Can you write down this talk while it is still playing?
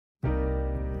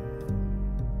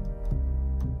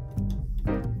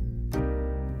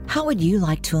How would you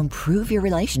like to improve your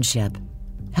relationship?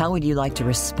 How would you like to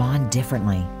respond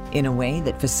differently in a way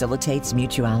that facilitates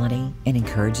mutuality and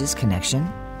encourages connection?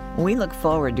 We look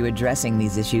forward to addressing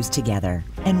these issues together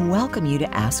and welcome you to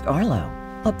Ask Arlo,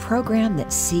 a program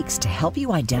that seeks to help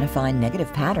you identify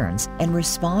negative patterns and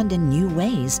respond in new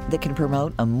ways that can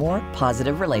promote a more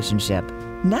positive relationship.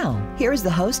 Now, here is the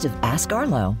host of Ask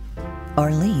Arlo,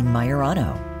 Arlene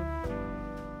Majorano.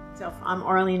 I'm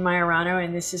Arlene Majorano,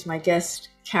 and this is my guest,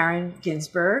 Karen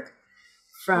Ginsberg,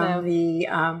 from the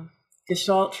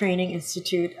Gestalt Training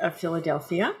Institute of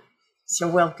Philadelphia. So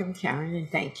welcome, Karen, and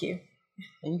thank you.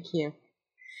 Thank you.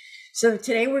 So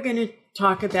today we're going to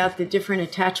talk about the different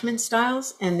attachment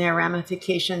styles and their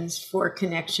ramifications for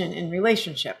connection and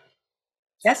relationship.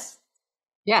 Yes?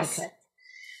 Yes. Okay.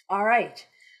 All right.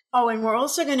 Oh, and we're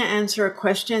also going to answer a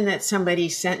question that somebody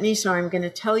sent me. So I'm going to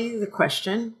tell you the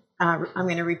question. I'm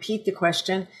going to repeat the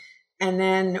question, and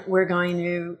then we're going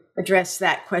to address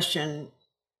that question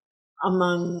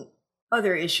among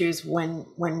other issues when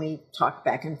we talk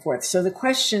back and forth. So the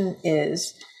question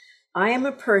is, I am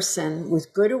a person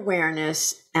with good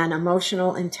awareness and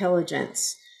emotional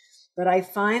intelligence, but I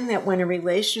find that when a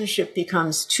relationship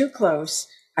becomes too close,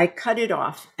 I cut it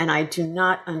off and I do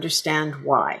not understand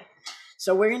why.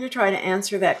 So we're going to try to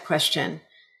answer that question.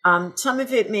 Some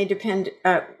of it may depend,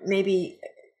 maybe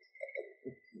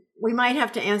we might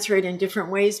have to answer it in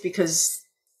different ways because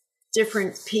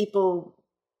different people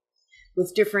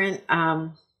with different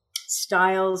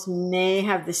styles may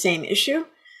have the same issue,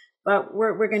 but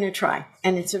we're going to try.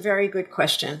 And it's a very good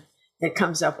question that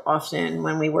comes up often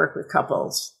when we work with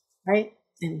couples, right?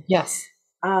 And, yes.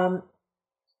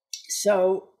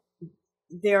 So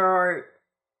there are,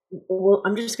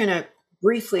 I'm just going to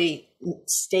briefly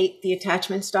state the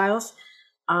attachment styles.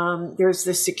 There's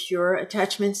the secure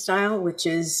attachment style, which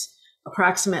is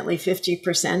approximately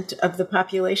 50% of the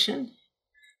population.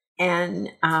 And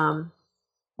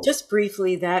just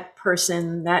briefly, that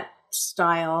person, that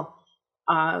style,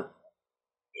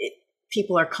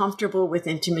 people are comfortable with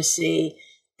intimacy.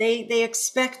 They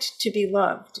expect to be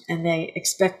loved and they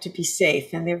expect to be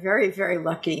safe. And they're very, very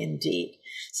lucky indeed.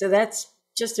 So that's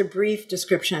just a brief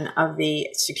description of the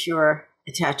secure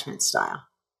attachment style.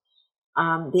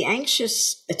 The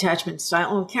anxious attachment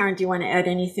style. Oh, Karen, do you want to add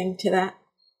anything to that?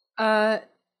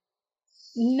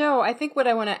 No, I think what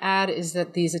I want to add is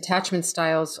that these attachment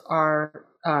styles are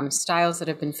styles that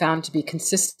have been found to be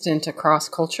consistent across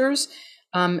cultures,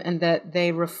 and that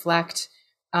they reflect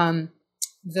the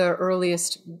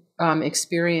earliest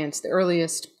experience, the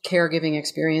earliest caregiving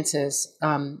experiences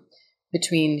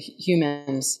between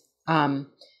humans,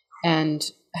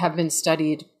 and have been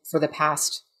studied for the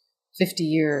past 50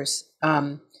 years.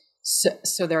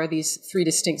 So there are these three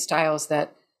distinct styles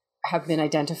that have been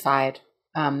identified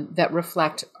that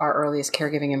reflect our earliest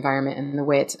caregiving environment and the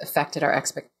way it's affected our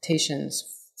expectations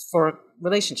for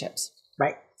relationships.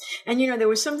 Right. And, there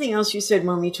was something else you said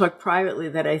when we talked privately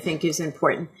that I think is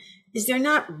important, is they're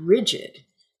not rigid.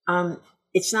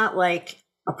 It's not like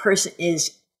a person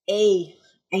is a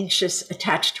anxious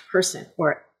attached person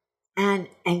or an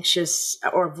anxious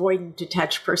or avoidant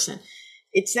attached person.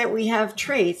 It's that we have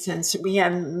traits, and so we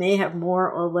may have more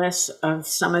or less of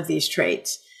some of these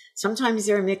traits. Sometimes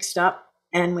they're mixed up,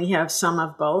 and we have some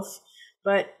of both.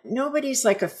 But nobody's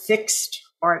like a fixed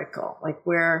article. Like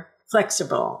we're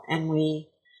flexible, and we.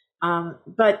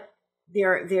 But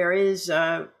there is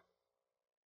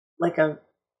like a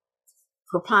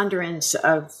preponderance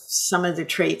of some of the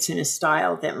traits in a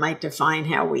style that might define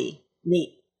how we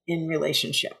meet in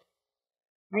relationship,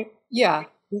 right? Yeah,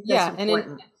 yeah, and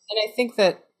I think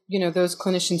that, those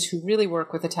clinicians who really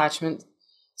work with attachment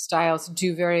styles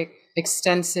do very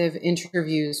extensive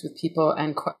interviews with people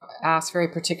and ask very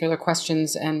particular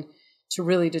questions and to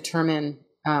really determine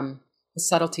the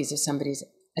subtleties of somebody's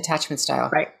attachment style.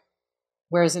 Right.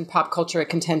 Whereas in pop culture, it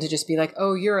can tend to just be like,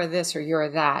 oh, you're a this or you're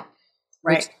a that.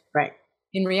 Right, right.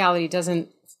 In reality, doesn't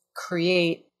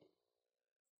create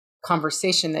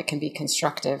conversation that can be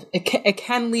constructive. It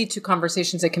can lead to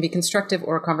conversations that can be constructive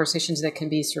or conversations that can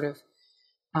be sort of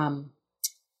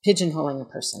pigeonholing a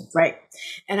person. Right.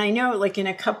 And I know, like in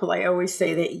a couple, I always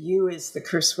say that you is the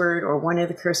curse word or one of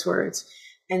the curse words.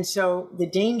 And so the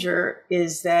danger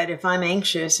is that if I'm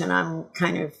anxious and I'm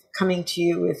kind of coming to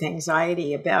you with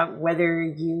anxiety about whether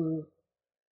you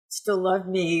still love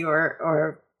me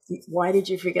or why did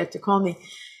you forget to call me?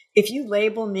 If you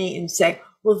label me and say,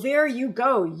 well, there you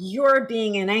go, you're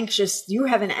being you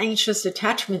have an anxious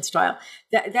attachment style,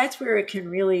 that's where it can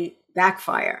really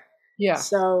backfire. Yeah.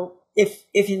 So if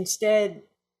instead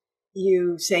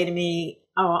you say to me,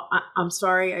 oh, I'm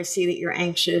sorry, I see that you're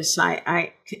anxious.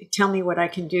 I tell me what I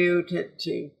can do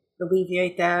to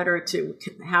alleviate that, or to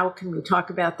how can we talk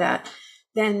about that,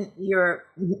 then you're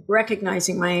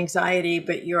recognizing my anxiety,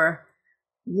 but you're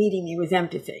meeting me with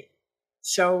empathy.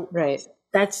 So Right.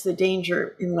 that's the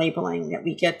danger in labeling, that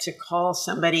we get to call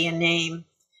somebody a name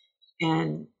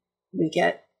and we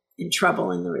get in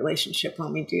trouble in the relationship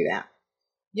when we do that.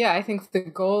 Yeah, I think the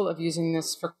goal of using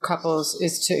this for couples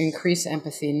is to increase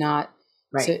empathy, not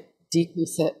to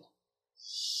decrease it.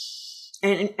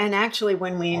 And actually,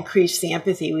 when we increase the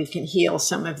empathy, we can heal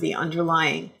some of the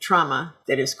underlying trauma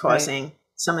that is causing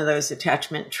some of those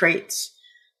attachment traits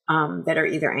that are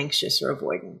either anxious or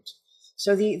avoidant.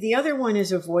 So the other one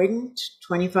is avoidant,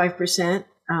 25%.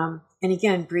 And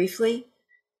again, briefly,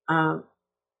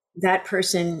 that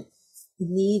person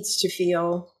needs to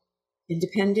feel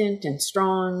independent and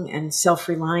strong and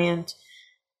self-reliant,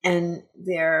 and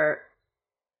the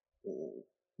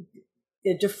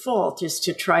default is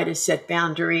to try to set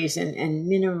boundaries and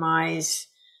minimize,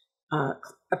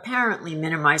 apparently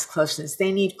minimize closeness.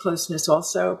 They need closeness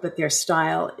also, but their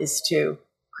style is to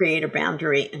create a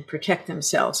boundary and protect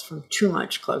themselves from too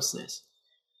much closeness.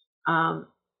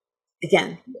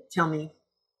 Again, tell me.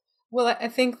 Well, I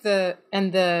think the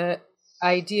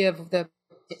idea of the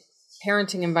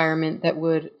parenting environment that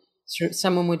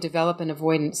someone would develop an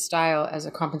avoidant style as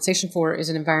a compensation for is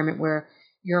an environment where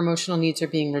your emotional needs are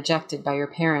being rejected by your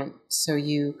parent. So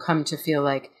you come to feel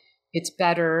like it's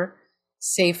better,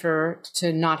 safer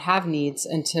to not have needs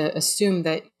and to assume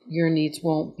that your needs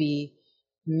won't be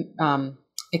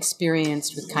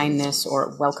experienced with kindness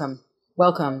or welcomed.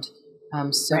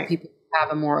 People who have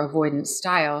a more avoidant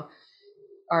style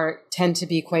tend to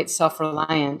be quite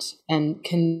self-reliant and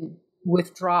can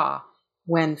withdraw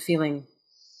when feeling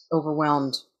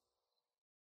overwhelmed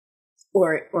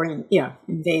or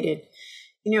invaded.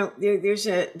 There's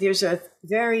a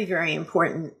very, very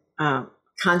important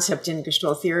concept in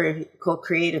Gestalt theory called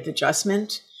creative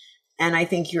adjustment, and I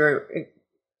think you're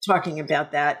talking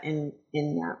about that in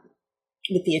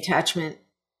with the attachment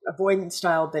avoidance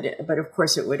style, but of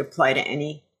course it would apply to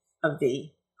any of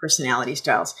the personality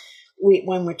styles.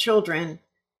 When we're children,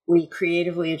 we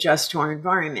creatively adjust to our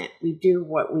environment. We do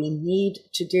what we need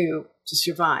to do to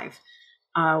survive,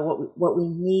 what we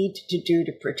need to do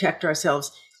to protect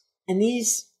ourselves. And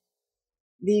these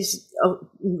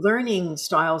learning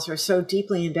styles are so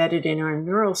deeply embedded in our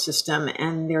neural system,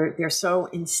 and they're so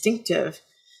instinctive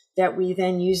that we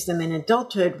then use them in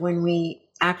adulthood when we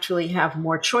actually have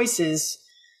more choices.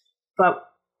 But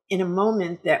in a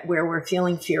moment where we're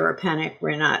feeling fear or panic,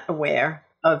 we're not aware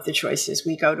of the choices.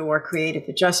 We go to our creative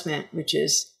adjustment, which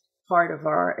is part of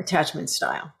our attachment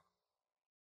style.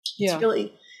 Yeah.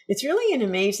 It's really an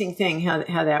amazing thing how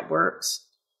that works.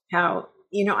 How,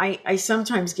 I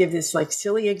sometimes give this like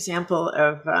silly example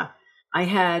of, I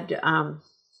had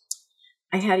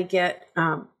to get,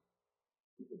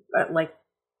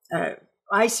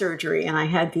 eye surgery, and I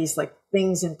had these like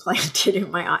things implanted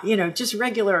in my eye, just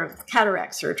regular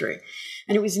cataract surgery.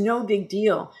 And it was no big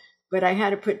deal, but I had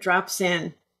to put drops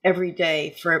in every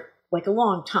day for like a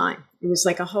long time. It was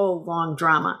like a whole long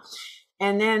drama.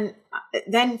 And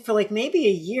then for like maybe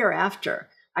a year after,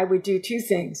 I would do two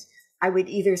things. I would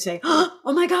either say, oh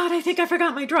my God, I think I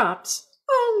forgot my drops.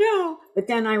 Oh no. But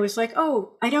then I was like,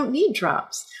 oh, I don't need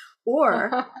drops.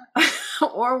 Or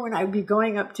when I would be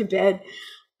going up to bed,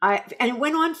 and it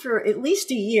went on for at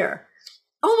least a year.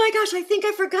 Oh my gosh, I think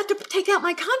I forgot to take out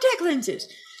my contact lenses.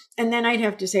 And then I'd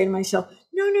have to say to myself,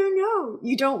 no,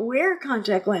 you don't wear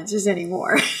contact lenses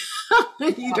anymore.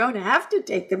 You don't have to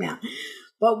take them out.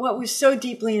 But what was so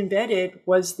deeply embedded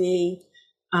was the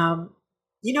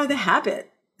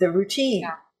habit, the routine,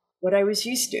 what I was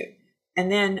used to.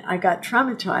 And then I got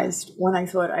traumatized when I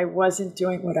thought I wasn't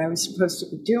doing what I was supposed to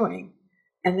be doing.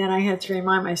 And then I had to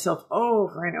remind myself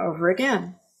over and over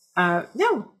again,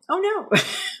 no.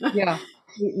 Yeah.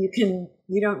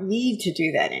 You don't need to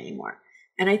do that anymore.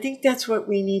 And I think that's what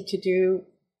we need to do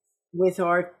with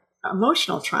our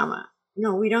emotional trauma.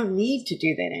 No, we don't need to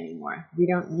do that anymore. We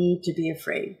don't need to be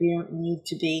afraid. We don't need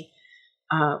to be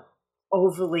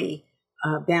overly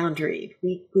boundaried.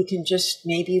 We can just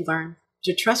maybe learn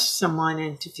to trust someone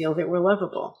and to feel that we're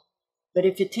lovable. But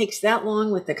if it takes that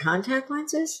long with the contact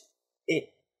lenses, it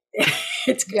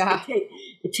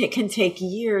can take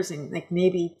years, and like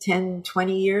maybe 10,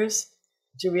 20 years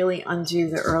to really undo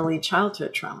the early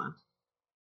childhood trauma.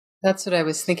 That's what I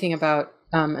was thinking about.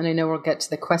 And I know we'll get to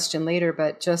the question later,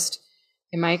 but just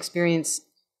in my experience,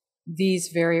 these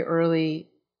very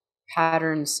early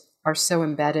patterns are so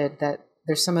embedded that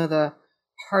they're some of the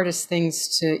hardest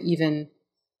things to even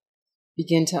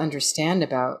begin to understand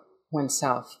about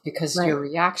oneself because Right. your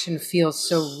reaction feels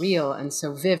so real and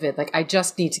so vivid. Like, I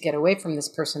just need to get away from this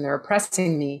person. They're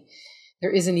oppressing me.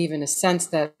 There isn't even a sense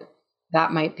that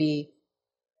that might be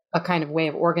a kind of way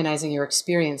of organizing your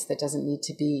experience that doesn't need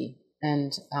to be.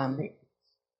 And I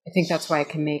think that's why it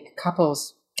can make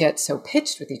couples get so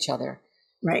pitched with each other.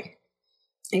 Right.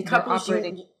 And They're couples,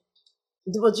 operating-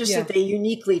 that they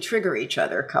uniquely trigger each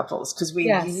other, couples, because we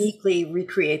Yes. uniquely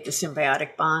recreate the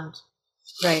symbiotic bond.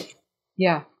 Right.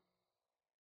 Yeah.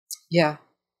 Yeah.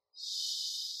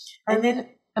 And then,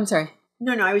 I'm sorry.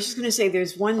 no, I was just going to say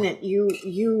there's one that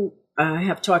you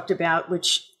have talked about,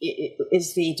 which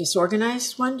is the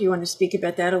disorganized one. Do you want to speak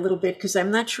about that a little bit? Because I'm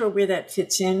not sure where that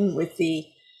fits in with the...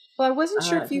 Well, I wasn't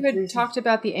sure if you had reason. talked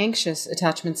about the anxious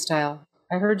attachment style.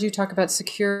 I heard you talk about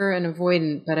secure and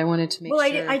avoidant, but I wanted to make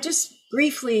sure. I just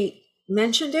briefly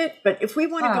mentioned it, but if we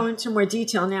want to go into more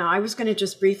detail now, I was going to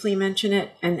just briefly mention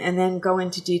it and then go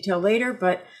into detail later.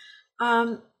 But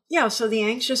so the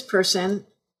anxious person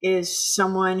is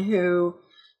someone who,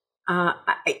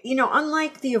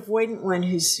 unlike the avoidant one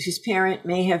whose parent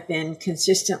may have been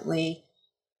consistently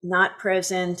not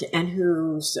present and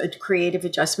whose creative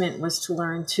adjustment was to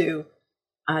learn to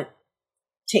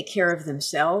take care of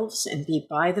themselves and be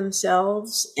by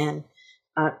themselves and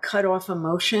cut off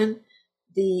emotion.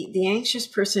 The anxious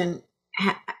person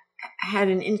had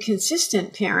an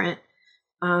inconsistent parent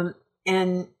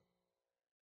and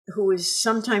who was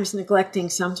sometimes neglecting,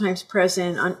 sometimes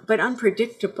present, but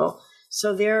unpredictable.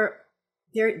 So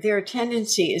their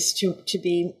tendency is to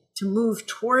move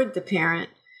toward the parent,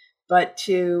 but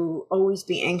to always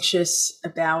be anxious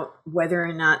about whether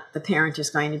or not the parent is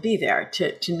going to be there,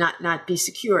 to not be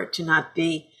secure, to not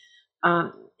be,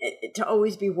 to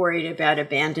always be worried about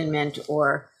abandonment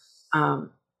or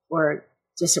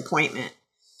disappointment.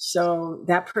 So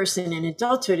that person in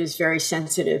adulthood is very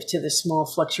sensitive to the small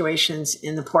fluctuations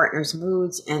in the partner's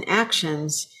moods and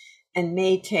actions, and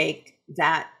may take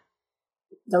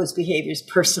those behaviors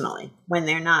personally when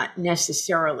they're not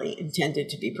necessarily intended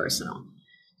to be personal.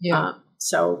 Yeah.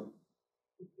 So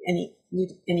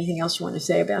anything else you want to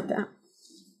say about that?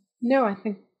 No, I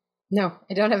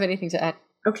don't have anything to add.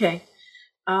 Okay.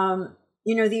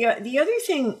 The other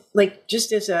thing, like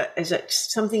just as a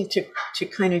something to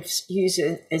kind of use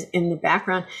as in the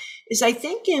background, is I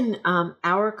think in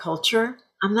our culture,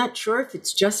 I'm not sure if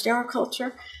it's just our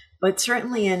culture, but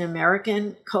certainly in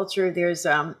American culture, there's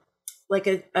like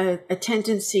a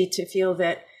tendency to feel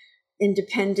that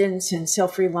independence and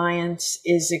self-reliance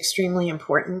is extremely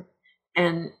important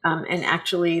and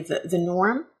actually the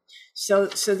norm. So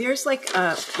there's like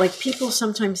people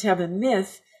sometimes have a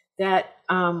myth that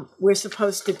we're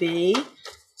supposed to be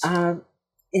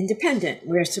independent.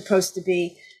 We're supposed to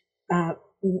be, the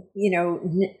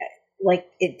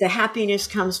happiness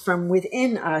comes from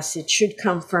within us. It should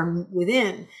come from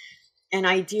within. And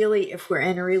ideally, if we're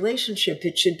in a relationship,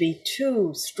 it should be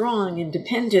two strong,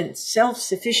 independent,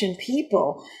 self-sufficient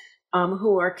people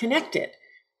who are connected.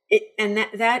 And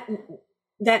that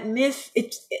myth,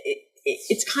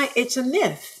 it's a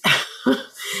myth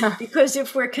because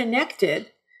if we're connected,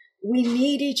 we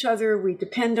need each other, we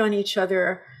depend on each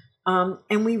other,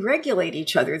 and we regulate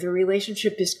each other. The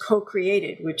relationship is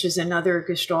co-created, which is another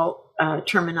Gestalt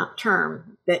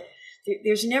term that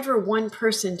there's never one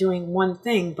person doing one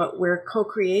thing, but we're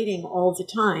co-creating all the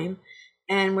time,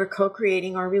 and we're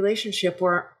co-creating our relationship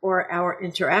or our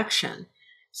interaction.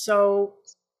 So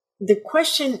the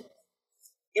question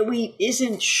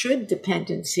isn't should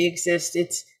dependency exist,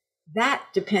 it's that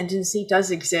dependency does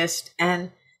exist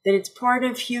and that it's part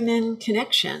of human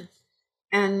connection.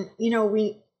 And,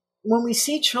 when we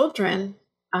see children,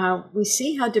 we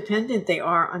see how dependent they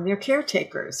are on their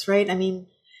caretakers, right? I mean,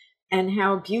 and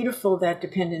how beautiful that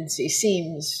dependency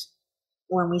seems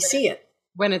when we see it.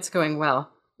 When it's going well.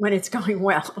 When it's going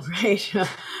well, right? Yeah.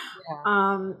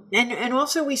 And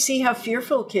also we see how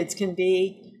fearful kids can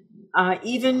be,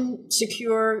 even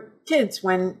secure kids,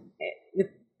 when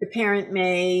the parent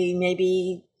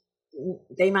maybe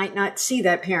they might not see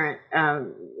that parent.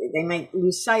 They might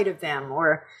lose sight of them,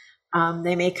 or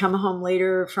they may come home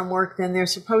later from work than they're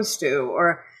supposed to,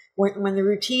 or when the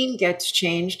routine gets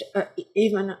changed,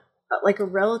 even like a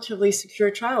relatively secure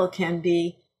child can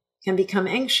become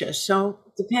anxious. So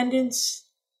dependence,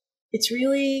 it's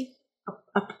really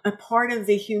a part of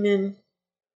the human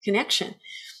connection.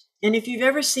 And if you've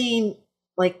ever seen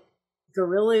like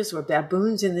gorillas or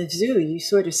baboons in the zoo, you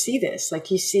sort of see this.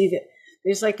 Like you see that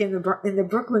there's like in the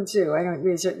Brooklyn Zoo,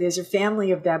 there's a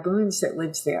family of baboons that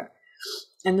lives there.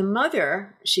 And the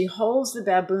mother, she holds the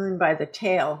baboon by the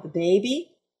tail, the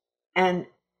baby, and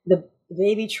the the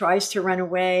baby tries to run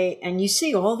away, and you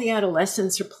see all the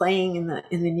adolescents are playing in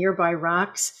the nearby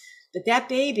rocks, but that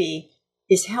baby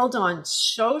is held on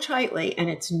so tightly and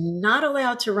it's not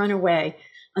allowed to run away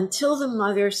until the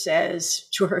mother says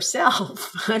to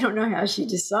herself, I don't know how she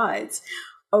decides,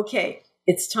 okay,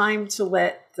 it's time to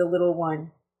let the little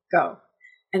one go.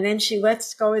 And then she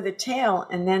lets go of the tail,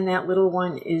 and then that little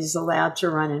one is allowed to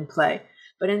run and play.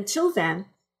 But until then,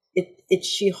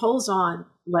 she holds on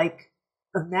like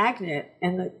a magnet,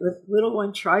 and the little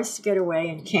one tries to get away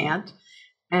and can't.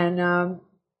 And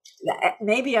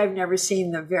maybe I've never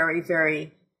seen the very,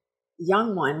 very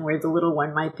young one where the little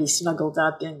one might be snuggled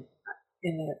up in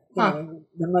the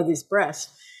mother's breast.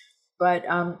 But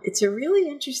it's a really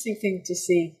interesting thing to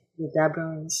see the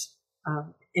baboons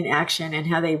in action and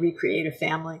how they recreate a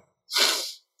family.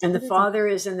 And the father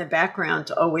is in the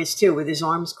background always too, with his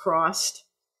arms crossed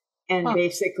and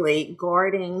basically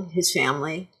guarding his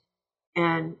family.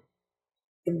 And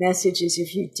the message is,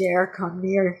 if you dare come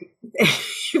near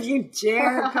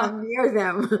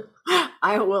them,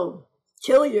 I will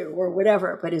kill you or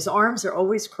whatever. But his arms are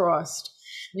always crossed.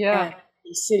 Yeah. And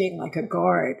he's sitting like a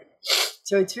guard.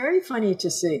 So it's very funny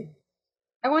to see.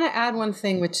 I want to add one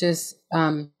thing, which is,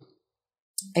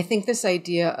 I think this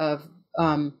idea of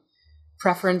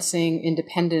preferencing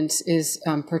independence is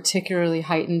particularly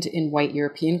heightened in white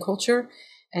European culture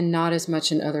and not as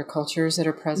much in other cultures that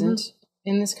are present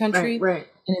in this country right.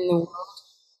 and in the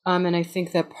world. And I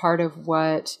think that part of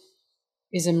what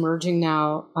is emerging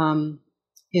now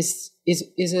is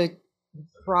a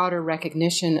broader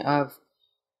recognition of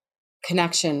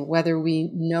connection, whether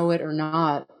we know it or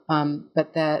not,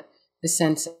 but that the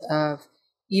sense of,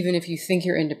 even if you think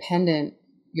you're independent,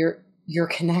 you're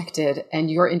connected, and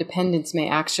your independence may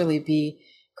actually be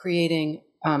creating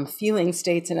feeling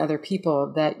states in other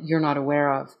people that you're not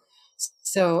aware of.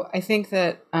 So I think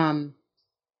that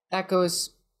that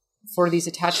goes for these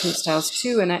attachment styles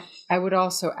too. And I would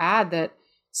also add that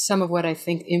some of what I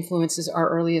think influences our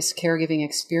earliest caregiving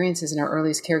experiences and our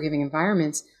earliest caregiving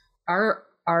environments are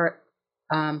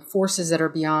forces that are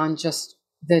beyond just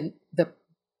the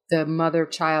mother,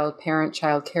 child, parent,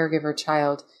 child, caregiver,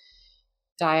 child,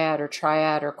 dyad or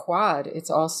triad or quad.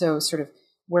 It's also sort of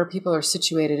where people are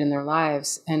situated in their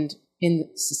lives and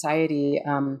in society,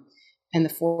 and the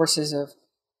forces of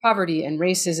poverty and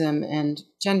racism and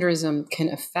genderism can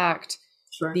affect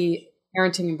the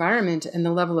parenting environment and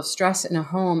the level of stress in a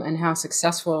home and how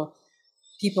successful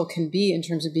people can be in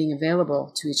terms of being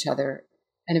available to each other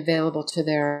and available to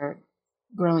their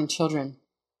growing children.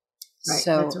 Right,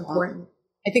 so that's important.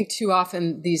 I think too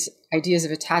often these ideas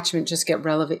of attachment just get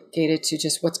relegated to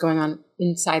just what's going on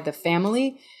inside the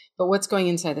family, but what's going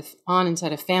inside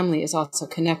a family is also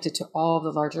connected to all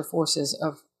the larger forces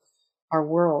of our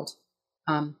world,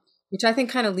 which I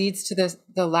think kind of leads to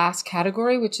the last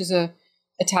category, which is a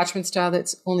attachment style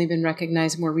that's only been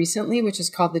recognized more recently, which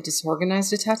is called the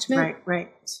disorganized attachment.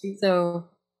 Right. So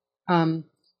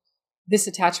this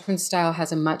attachment style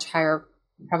has a much higher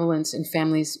prevalence in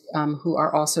families who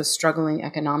are also struggling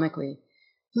economically.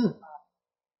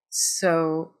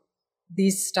 So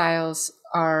these styles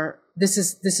this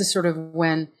is sort of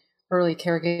when early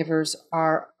caregivers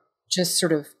are just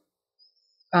sort of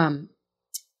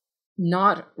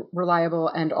not reliable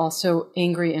and also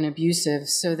angry and abusive,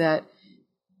 so that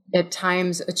at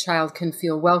times a child can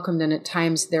feel welcomed and at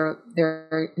times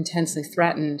they're intensely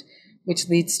threatened, which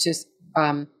leads to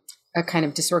a kind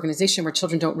of disorganization where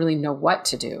children don't really know what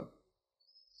to do.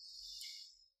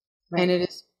 Right. And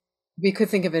we could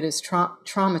think of it as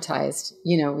traumatized,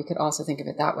 we could also think of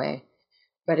it that way,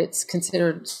 but it's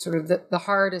considered sort of the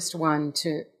hardest one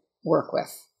to work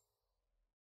with.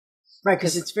 Right,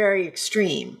 because it's very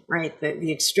extreme, right?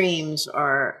 The extremes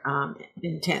are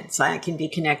intense. I can be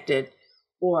connected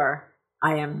or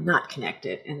I am not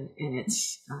connected. And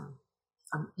it's...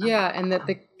 and that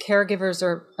the caregivers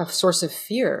are a source of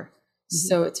fear. Mm-hmm.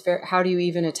 So it's how do you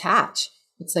even attach?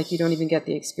 It's like you don't even get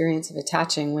the experience of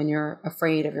attaching when you're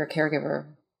afraid of your caregiver.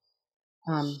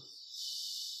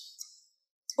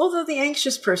 Although the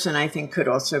anxious person, I think, could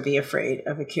also be afraid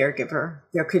of a caregiver.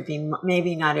 There could be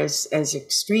maybe not as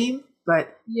extreme,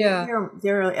 but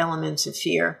there are elements of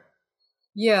fear.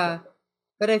 Yeah,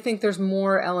 but I think there's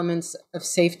more elements of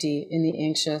safety in the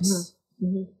anxious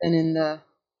than in the...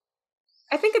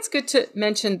 I think it's good to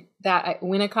mention that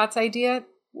Winnicott's idea,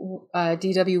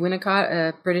 D.W. Winnicott,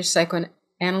 a British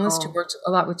psychoanalyst who worked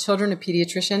a lot with children, a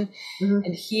pediatrician,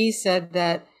 and he said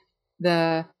that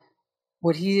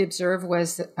what he observed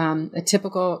was a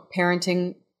typical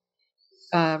parenting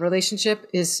relationship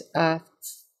is a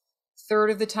third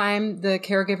of the time the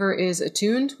caregiver is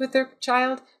attuned with their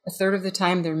child, a third of the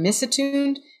time they're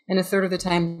misattuned, and a third of the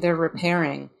time they're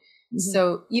repairing. Mm-hmm.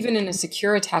 So even in a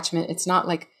secure attachment, it's not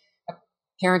like a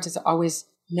parent is always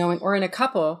knowing, or in a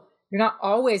couple, you're not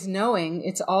always knowing.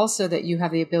 It's also that you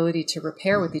have the ability to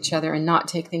repair with each other and not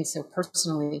take things so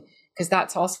personally, because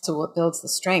that's also what builds the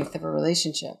strength of a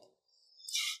relationship.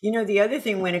 You know, the other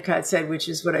thing Winnicott said, which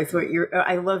is what I thought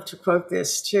I love to quote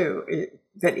this too,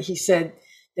 that he said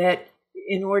that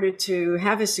in order to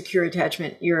have a secure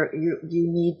attachment, you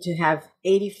need to have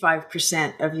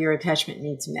 85% of your attachment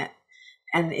needs met.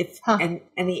 And and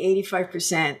the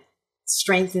 85%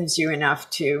 strengthens you enough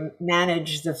to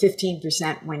manage the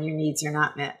 15% when your needs are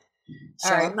not met.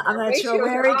 So right. I'm not sure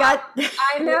where he got.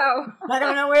 I know. I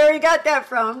don't know where he got that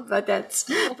from, but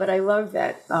I love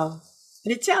that. And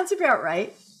it sounds about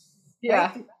right.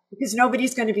 Yeah. Right? Because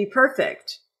nobody's going to be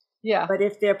perfect. Yeah. But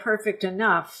if they're perfect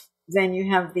enough, then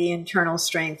you have the internal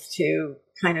strength to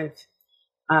kind of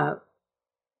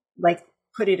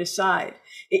put it aside.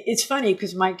 It's funny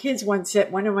because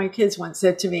one of my kids once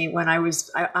said to me when I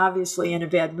was obviously in a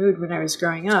bad mood when I was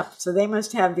growing up, so they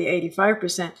must have the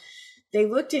 85%. They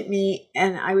looked at me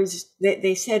and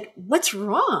they said, "What's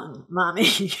wrong,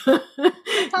 Mommy?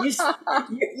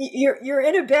 You're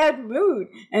in a bad mood."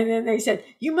 And then they said,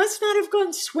 "You must not have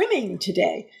gone swimming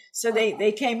today." So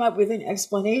they came up with an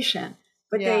explanation,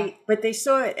 but they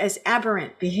saw it as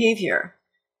aberrant behavior.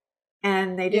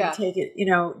 And they didn't take it,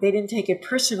 they didn't take it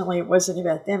personally. It wasn't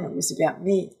about them. It was about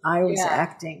me. I was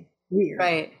acting weird,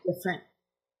 different.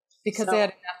 Because they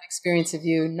had enough experience of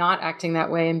you not acting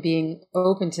that way and being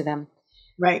open to them.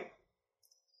 Right.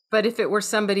 But if it were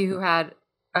somebody who had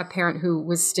a parent who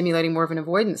was stimulating more of an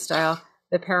avoidance style,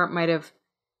 the parent might have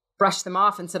brushed them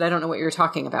off and said, "I don't know what you're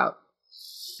talking about,"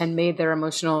 and made their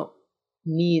emotional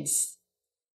needs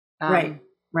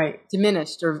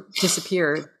diminished or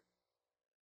disappeared.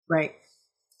 Right.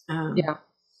 Yeah.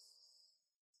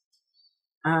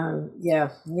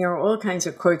 There are all kinds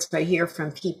of quotes I hear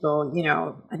from people,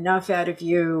 enough out of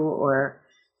you, or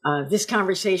this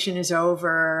conversation is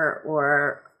over,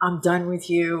 or I'm done with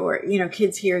you, or,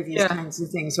 kids hear these kinds of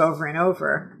things over and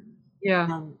over.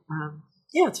 Yeah. And,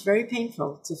 it's very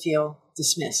painful to feel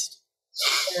dismissed.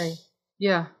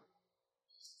 Yeah.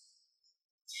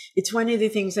 It's one of the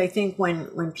things I think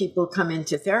when people come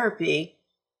into therapy,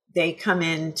 they come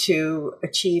in to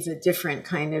achieve a different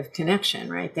kind of connection,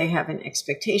 right? They have an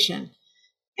expectation,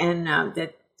 and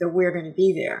that we're going to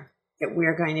be there, that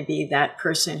we're going to be that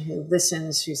person who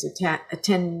listens, who's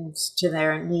attends to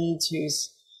their needs, who's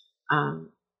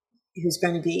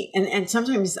going to be. And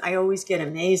sometimes I always get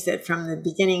amazed that from the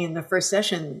beginning in the first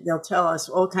session, they'll tell us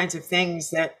all kinds of things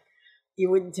that you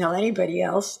wouldn't tell anybody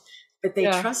else. But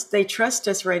they trust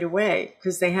us right away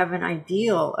because they have an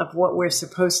ideal of what we're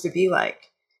supposed to be like.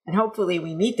 And hopefully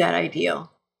we meet that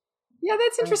ideal. Yeah,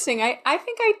 that's interesting. I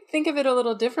think of it a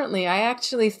little differently. I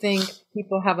actually think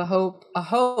people have a hope,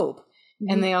 mm-hmm.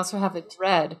 and they also have a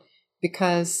dread,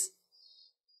 because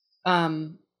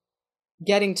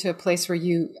getting to a place where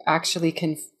you actually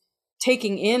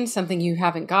taking in something you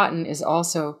haven't gotten is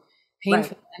also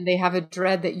painful. Right. And they have a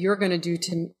dread that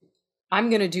I'm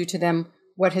going to do to them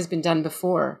what has been done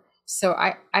before. So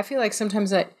I feel like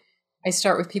sometimes I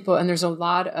start with people and there's a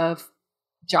lot of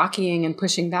jockeying and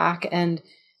pushing back and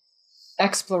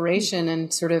exploration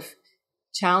and sort of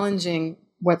challenging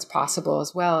what's possible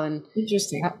as well. And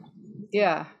interesting.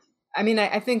 I mean,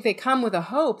 I think they come with a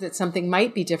hope that something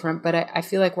might be different, but I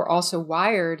feel like we're also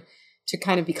wired to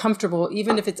kind of be comfortable.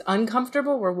 Even if it's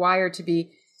uncomfortable, we're wired to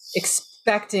be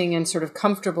expecting and sort of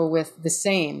comfortable with the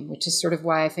same, which is sort of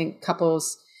why I think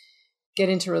couples get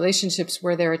into relationships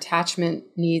where their attachment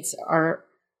needs are,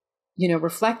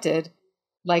 reflected,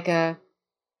 like a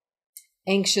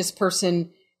anxious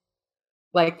person,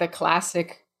 like the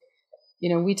classic,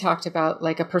 we talked about,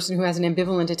 like a person who has an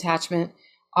ambivalent attachment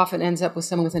often ends up with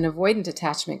someone with an avoidant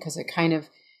attachment, because it kind of,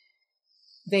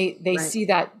 they see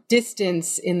that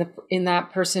distance in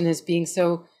that person as being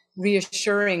so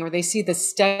reassuring, or they see the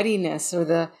steadiness or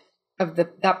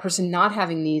that person not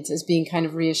having needs as being kind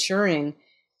of reassuring.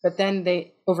 But then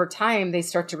over time, they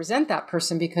start to resent that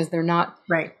person because they're not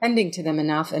tending to them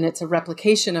enough. And it's a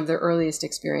replication of their earliest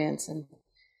experience. And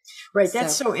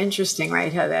that's so interesting,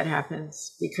 right? How that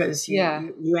happens, because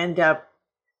you end up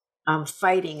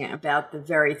fighting about the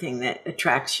very thing that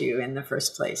attracts you in the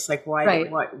first place. Like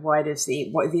why does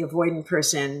the avoidant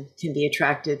person can be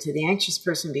attracted to the anxious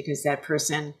person, because that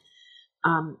person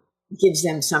gives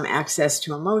them some access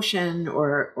to emotion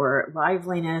or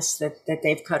liveliness that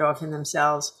they've cut off in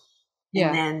themselves.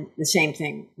 And then the same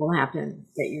thing will happen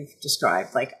that you've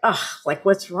described. Like,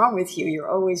 what's wrong with you? You're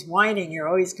always whining. You're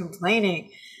always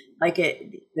complaining. like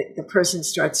the person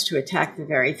starts to attack the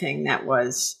very thing that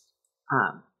was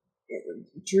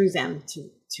drew them to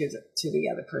the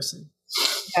other person.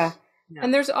 Yeah.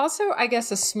 And there's also, I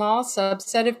guess, a small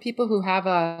subset of people who have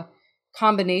a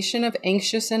combination of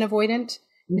anxious and avoidant,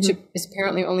 which is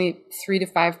apparently only 3 to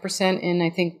 5% in, I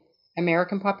think,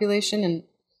 American population.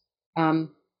 And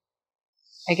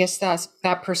I guess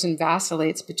that person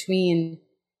vacillates between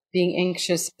being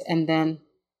anxious and then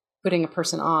putting a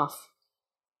person off.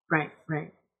 Right.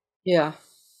 Yeah.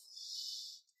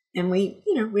 And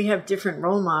we have different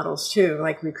role models too.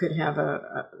 Like we could have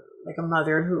a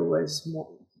mother who was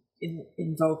more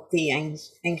invoked the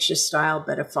anxious style,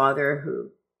 but a father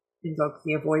who invoked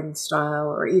the avoidance style,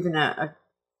 or even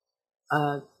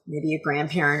maybe a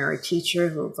grandparent or a teacher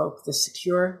who evoked the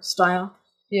secure style,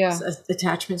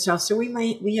 attachment style. So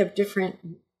we have different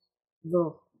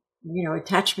little,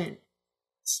 attachment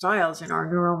styles in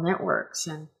our neural networks.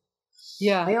 And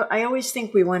I always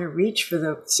think we want to reach for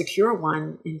the secure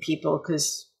one in people,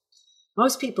 because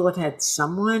most people have had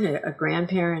someone, a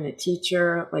grandparent, a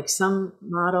teacher, like some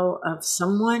model of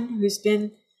someone who's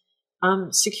been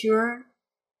secure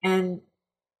and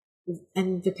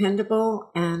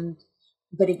dependable.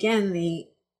 But again,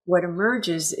 what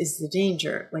emerges is the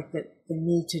danger, like the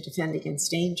need to defend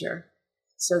against danger.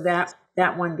 So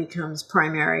that one becomes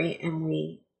primary, and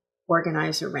we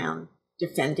organize around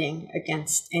defending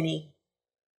against any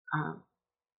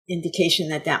indication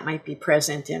that might be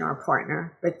present in our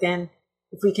partner. But then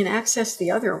if we can access the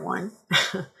other one,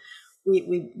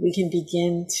 we can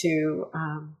begin to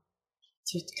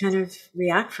kind of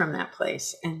react from that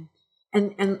place and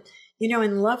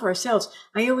love ourselves.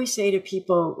 I always say to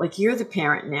people, like, you're the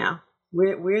parent now.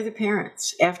 We're the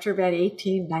parents. After about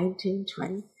 18, 19,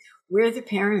 20, we're the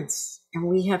parents, and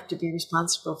we have to be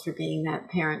responsible for being that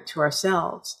parent to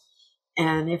ourselves.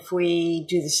 And if we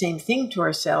do the same thing to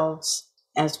ourselves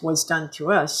as was done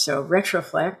to us, so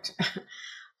retroflect,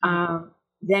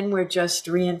 then we're just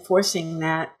reinforcing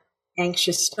that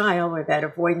anxious style or that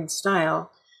avoidant style.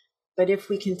 But if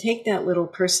we can take that little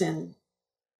person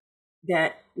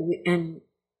and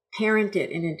parent it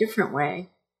in a different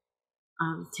way,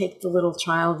 take the little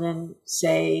child and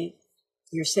say,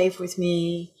 you're safe with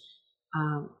me,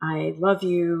 I love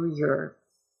you, you're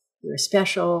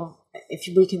special.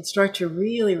 If we can start to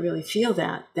really, really feel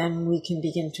that, then we can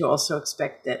begin to also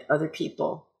expect that other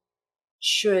people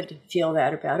should feel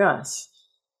that about us,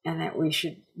 and that we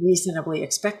should reasonably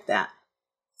expect that.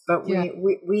 But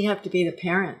we have to be the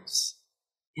parents,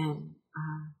 and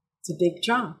it's a big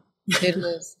job. It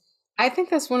is. I think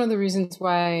that's one of the reasons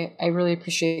why I really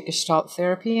appreciate Gestalt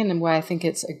therapy, and why I think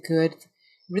it's a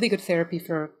really good therapy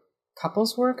for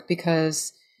couples work,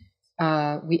 because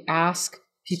we ask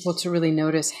people to really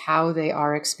notice how they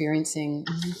are experiencing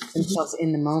themselves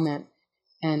in the moment.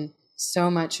 And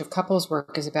so much of couples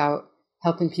work is about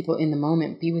helping people in the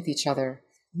moment be with each other.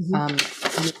 You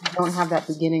don't have that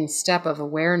beginning step of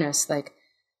awareness, like,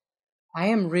 I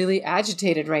am really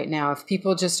agitated right now. If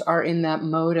people just are in that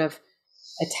mode of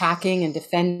attacking and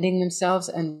defending themselves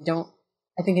and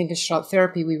I think in Gestalt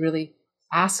therapy, we really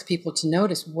ask people to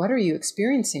notice, what are you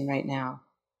experiencing right now?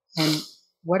 And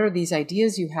what are these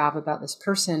ideas you have about this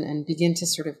person, and begin to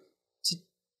sort of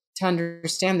to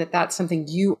understand that that's something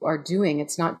you are doing.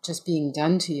 It's not just being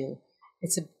done to you.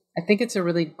 I think it's a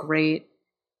really great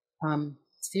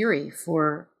theory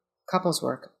for couples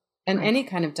work and any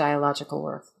kind of dialogical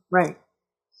work. Right.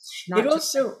 Not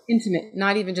also intimate,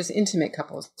 not even just intimate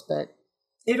couples, but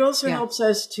it also helps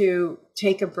us to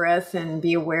take a breath and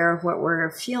be aware of what we're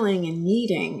feeling and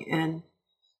needing, and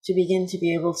to begin to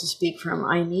be able to speak from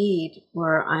I need,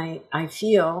 or I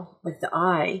feel, with the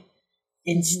I,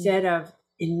 instead of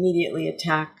immediately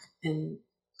attack and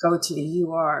go to the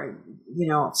you are,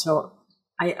 So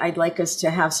I'd like us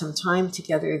to have some time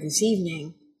together this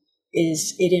evening.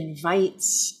 It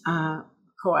invites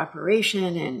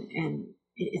cooperation, and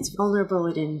it's vulnerable.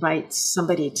 It invites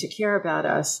somebody to care about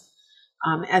us,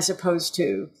 as opposed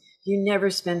to, you never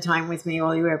spend time with me.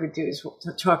 All you ever do is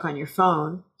talk on your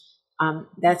phone.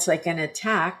 That's like an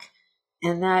attack,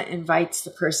 and that invites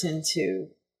the person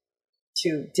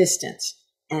to distance,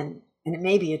 and it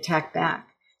may be attack back.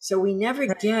 So we never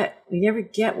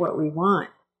get what we want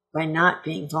by not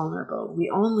being vulnerable.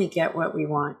 We only get what we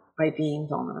want by being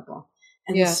vulnerable.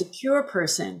 And the secure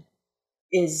person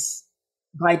is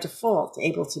by default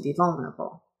able to be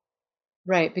vulnerable.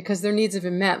 Right, because their needs have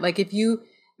been met. Like when you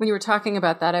were talking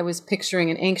about that, I was picturing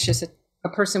a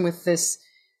person with this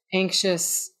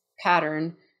anxious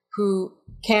pattern who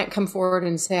can't come forward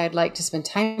and say, I'd like to spend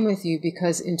time with you,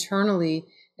 because internally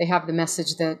they have the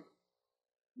message that,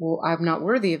 well, I'm not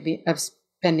worthy of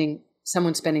spending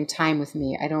someone spending time with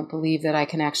me. I don't believe that I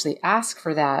can actually ask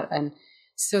for that. And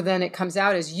so then it comes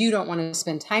out as, you don't want to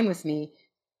spend time with me.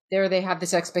 There they have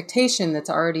this expectation that's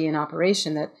already in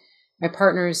operation, that my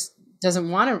partner doesn't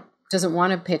want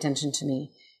to pay attention to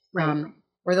me, Right.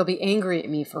 or they'll be angry at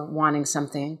me for wanting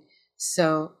something.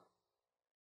 So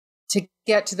to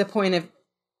get to the point of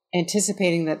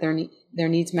anticipating that their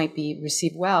needs might be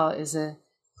received well is a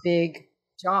big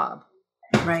job.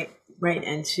 Right.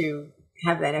 And to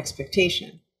have that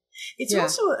expectation. It's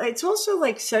also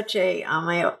like such a,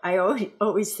 I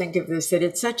always think of this, that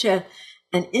it's such an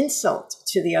insult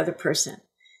to the other person.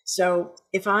 So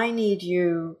if I need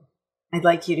you, I'd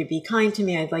like you to be kind to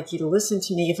me, I'd like you to listen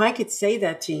to me. If I could say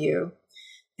that to you,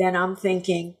 then I'm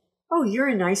thinking, oh, you're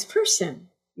a nice person.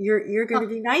 You're going to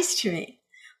be nice to me.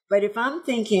 But if I'm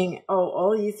thinking, oh,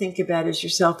 all you think about is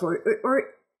yourself,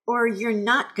 or you're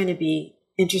not going to be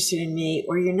interested in me,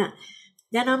 or you're not,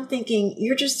 then I'm thinking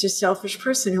you're just a selfish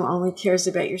person who only cares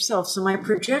about yourself. So my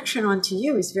projection onto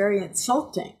you is very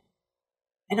insulting.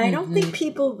 And I don't think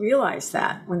people realize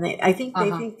that when I think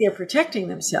they think they're protecting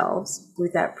themselves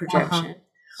with that projection.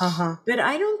 But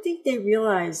I don't think they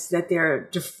realize that they're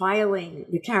defiling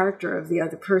the character of the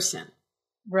other person.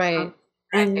 Right.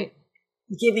 And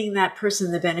giving that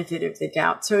person the benefit of the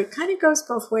doubt. So it kind of goes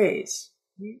both ways.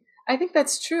 I think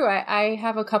that's true. I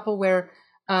have a couple where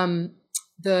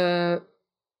the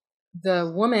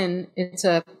woman, it's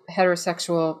a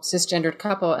heterosexual cisgendered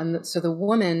couple, and so the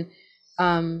woman,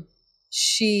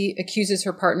 she accuses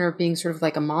her partner of being sort of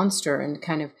like a monster and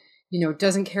kind of,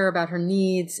 doesn't care about her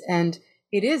needs. And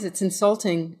it's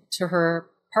insulting to her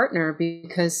partner,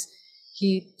 because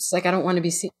he's like, I don't want to be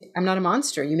seen. I'm not a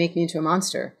monster. You make me into a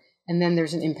monster. And then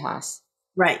there's an impasse.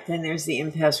 Right. Then there's the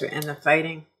impasse and the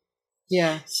fighting.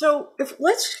 Yeah. So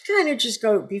let's kind of just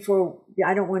go before,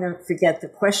 I don't want to forget the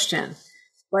question.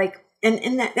 Like,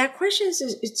 and that question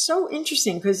it's so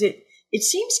interesting, because it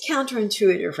seems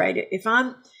counterintuitive, right? If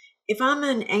I'm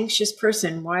an anxious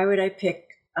person, why would I pick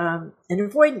an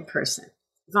avoidant person?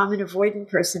 If I'm an avoidant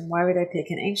person, why would I pick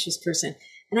an anxious person?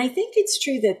 And I think it's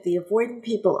true that the avoidant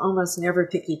people almost never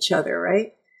pick each other,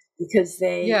 right? Because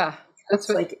that's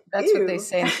what they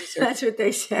say. That's what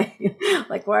they say.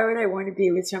 Like, why would I want to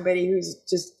be with somebody who's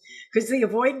just, because the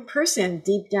avoidant person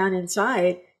deep down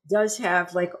inside does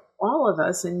have, like all of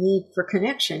us, a need for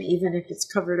connection, even if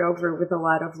it's covered over with a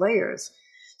lot of layers.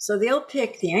 So they'll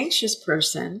pick the anxious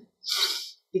person,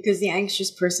 because the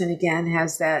anxious person, again,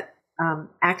 has that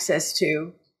access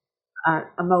to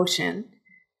emotion,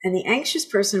 and the anxious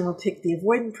person will pick the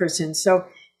avoidant person. So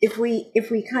if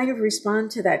we kind of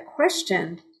respond to that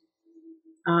question,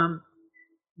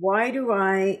 why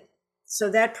do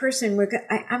so that person,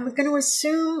 I'm going to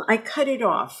assume I cut it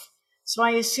off. So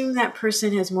I assume that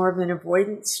person has more of an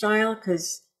avoidant style,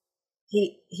 because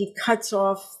he cuts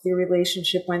off the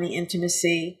relationship when the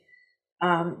intimacy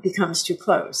becomes too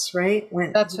close, right?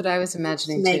 That's what I was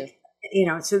imagining too.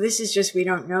 So this is just, we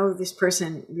don't know this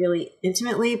person really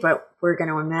intimately, but we're going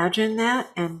to imagine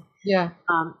that. And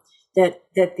that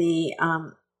the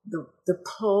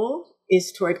pull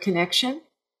is toward connection.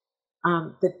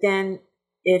 But then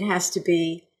it has to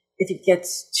be, if it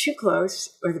gets too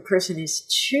close, or the person is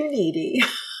too needy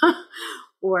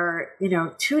or,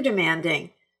 too demanding,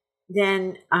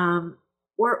 then,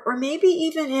 or maybe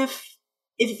even if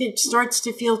it starts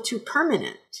to feel too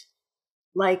permanent,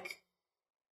 like,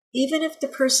 even if the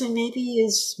person maybe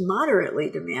is moderately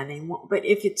demanding, but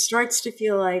if it starts to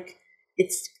feel like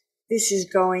this is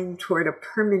going toward a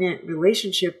permanent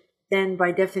relationship, then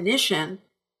by definition,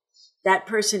 that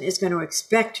person is going to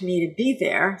expect me to be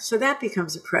there. So that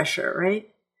becomes a pressure, right?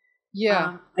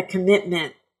 Yeah. A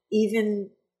commitment, even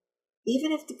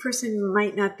if the person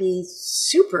might not be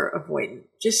super avoidant,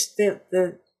 just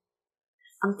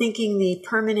I'm thinking the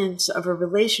permanence of a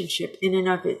relationship in and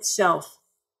of itself,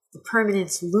 the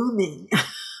permanence looming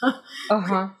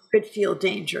could feel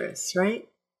dangerous, right?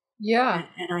 Yeah.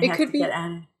 And I have to get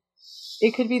at it.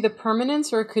 It could be the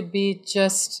permanence, or it could be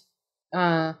just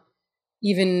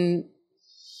even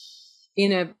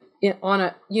in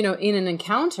an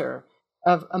encounter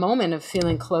of a moment of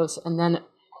feeling close, and then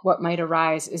what might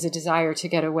arise is a desire to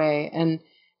get away. And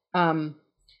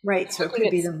right, so it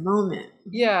could be the moment.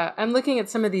 Yeah, I'm looking at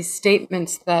some of these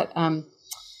statements that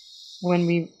when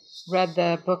we read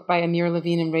the book by Amir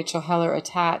Levine and Rachel Heller,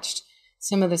 Attached,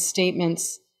 some of the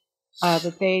statements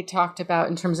that they talked about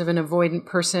in terms of an avoidant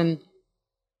person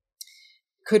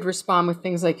could respond with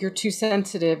things like, you're too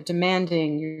sensitive,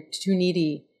 demanding, you're too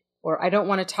needy, or I don't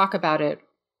want to talk about it,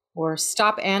 or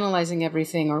stop analyzing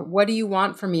everything, or what do you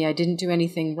want from me? I didn't do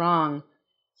anything wrong.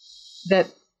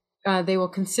 That they will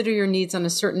consider your needs on a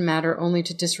certain matter only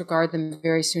to disregard them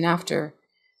very soon after.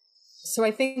 So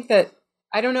I think that,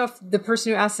 I don't know if the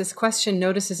person who asked this question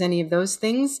notices any of those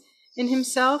things in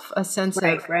himself, a sense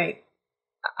of,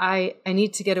 I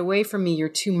need to get away from me, you're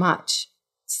too much,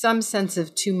 some sense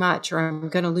of too much, or I'm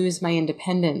going to lose my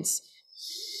independence.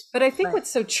 But I think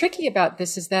what's so tricky about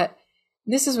this is that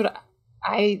this is what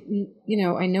I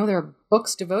know there are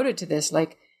books devoted to this.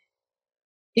 Like,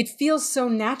 it feels so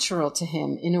natural to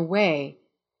him in a way.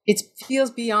 It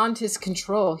feels beyond his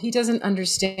control. He doesn't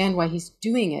understand why he's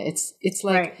doing it. It's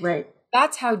like,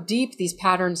 that's how deep these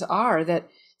patterns are, that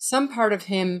some part of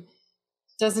him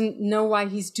doesn't know why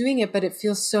he's doing it, but it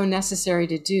feels so necessary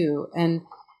to do. And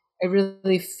I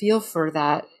really feel for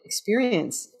that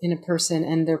experience in a person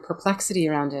and their perplexity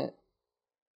around it.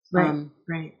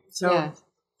 Right. So I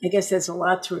guess there's a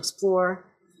lot to explore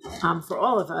for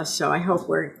all of us. So I hope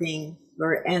we're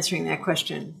answering that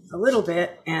question a little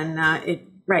bit. And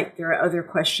there are other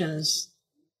questions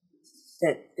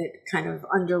that kind of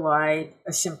underlie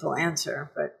a simple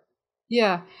answer, but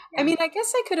I mean, I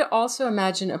guess I could also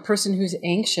imagine a person who's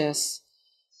anxious,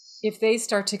 if they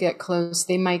start to get close,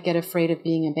 they might get afraid of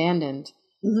being abandoned,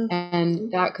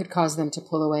 and that could cause them to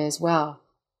pull away as well.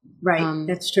 Right.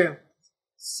 That's true.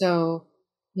 So,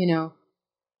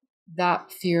 that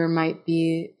fear might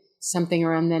be something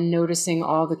around then noticing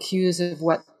all the cues of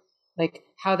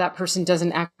how that person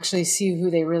doesn't actually see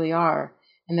who they really are,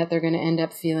 and that they're going to end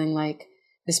up feeling like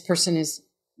this person is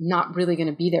not really going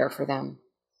to be there for them.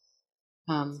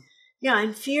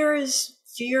 And fear is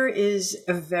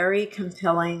a very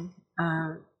compelling,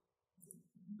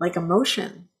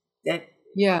 emotion that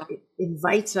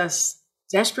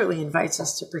desperately invites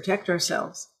us to protect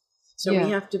ourselves. So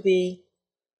we have to be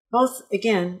both,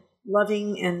 again,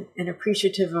 loving and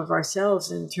appreciative of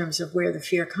ourselves in terms of where the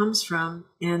fear comes from.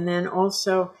 And then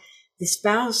also the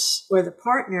spouse or the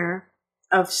partner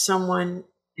of someone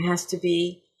has to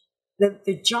be,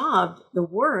 the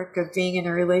work of being in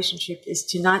a relationship is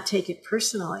to not take it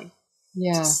personally.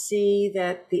 To see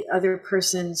that the other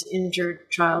person's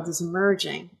injured child is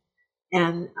emerging,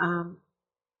 and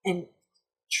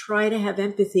try to have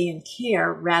empathy and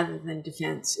care rather than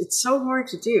defense. It's so hard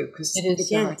to do because,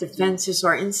 again, defense is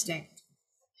our instinct.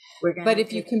 But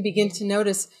if you can begin to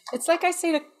notice, it's like I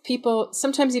say to people,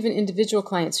 sometimes even individual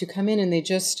clients who come in and they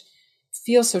just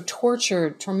feel so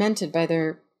tormented by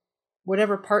their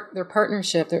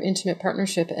partnership, their intimate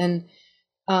partnership. And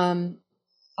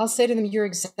I'll say to them, you're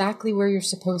exactly where you're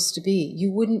supposed to be.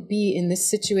 You wouldn't be in this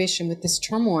situation with this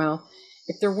turmoil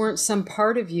if there weren't some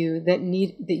part of you that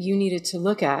you needed to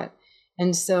look at.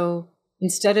 And so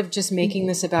instead of just making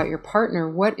this about your partner,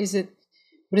 what is it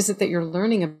that you're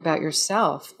learning about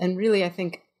yourself? And really, I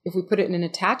think if we put it in an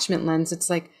attachment lens, it's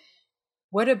like,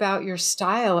 what about your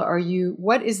style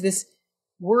what is this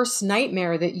worst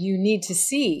nightmare that you need to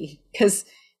see? Because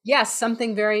yes,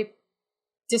 something very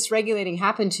dysregulating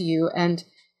happened to you, and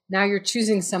now you're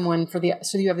choosing someone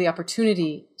so you have the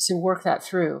opportunity to work that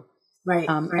through. Right.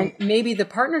 And maybe the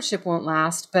partnership won't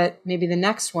last, but maybe the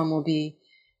next one will be,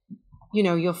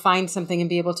 you'll find something and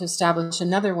be able to establish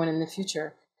another one in the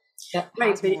future.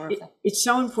 Right. But it's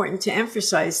so important to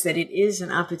emphasize that it is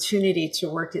an opportunity to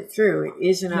work it through. It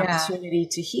is an opportunity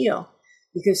to heal,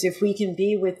 because if we can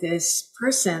be with this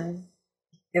person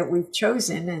that we've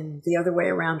chosen, and the other way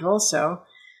around also,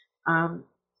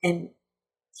 and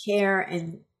care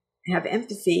and have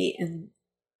empathy and,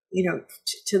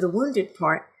 to the wounded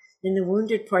part, then the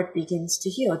wounded part begins to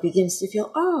heal. It begins to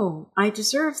feel, oh, I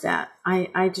deserve that.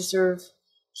 I deserve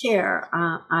care.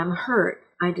 I'm hurt.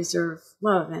 I deserve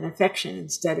love and affection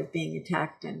instead of being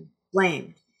attacked and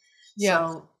blamed.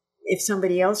 So if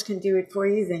somebody else can do it for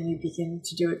you, then you begin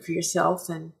to do it for yourself,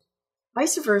 and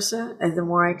vice versa. And the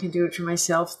more I can do it for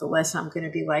myself, the less I'm going to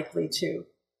be likely to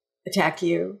attack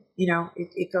you.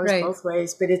 It goes both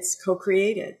ways, but it's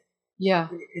co-created. Yeah.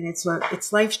 And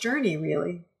it's life's journey,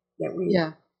 really, that we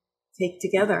take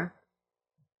together.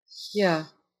 Yeah.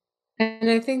 And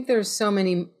I think there's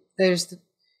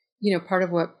part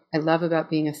of what I love about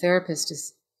being a therapist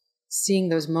is seeing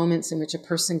those moments in which a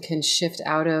person can shift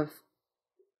out of,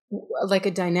 like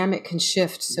a dynamic can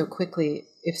shift so quickly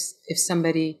if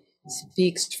somebody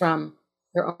speaks from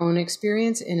their own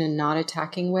experience in a not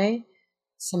attacking way.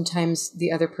 Sometimes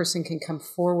the other person can come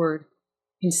forward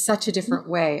in such a different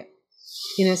way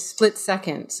in a split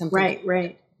second.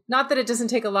 Right. Not that it doesn't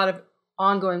take a lot of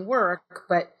ongoing work,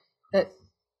 but that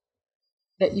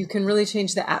you can really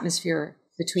change the atmosphere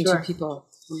between two people.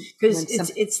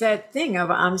 Because it's that thing of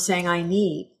I'm saying I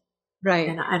need. Right.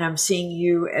 And I'm seeing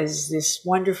you as this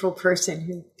wonderful person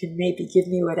who can maybe give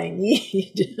me what I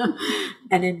need.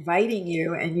 and inviting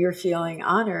you and you're feeling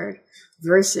honored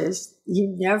versus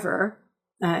you never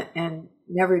and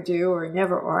never do or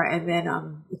never are, and then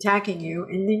attacking you,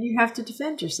 and then you have to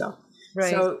defend yourself.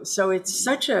 Right. So it's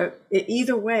such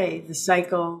either way, the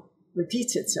cycle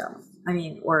repeats itself. I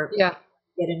mean, or yeah.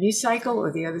 get a new cycle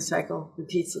or the other cycle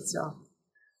repeats itself.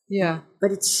 Yeah.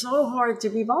 But it's so hard to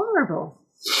be vulnerable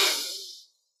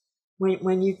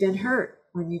when you've been hurt,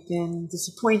 when you've been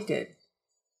disappointed,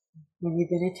 when you've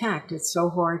been attacked. It's so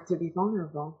hard to be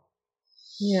vulnerable.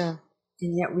 Yeah.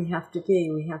 And yet we have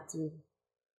to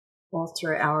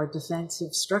alter our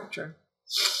defensive structure.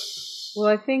 Well,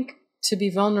 I think to be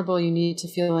vulnerable, you need to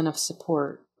feel enough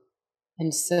support.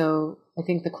 And so I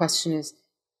think the question is,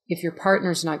 if your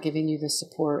partner's not giving you the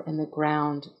support and the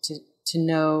ground to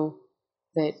know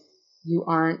that you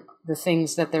aren't the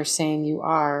things that they're saying you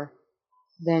are,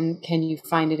 then can you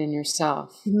find it in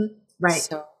yourself? Mm-hmm. Right.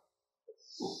 So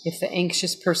if the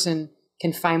anxious person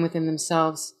can find within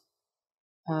themselves,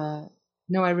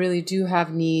 no, I really do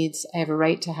have needs. I have a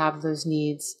right to have those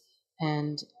needs.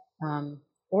 And,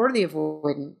 or the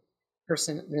avoidant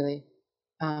person, really,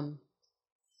 then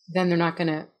they're not going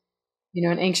to,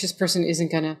 an anxious person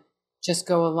isn't going to just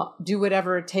go along, do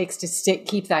whatever it takes to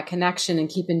keep that connection and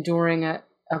keep enduring a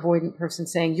avoidant person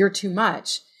saying, you're too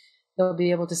much. They'll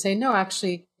be able to say, no,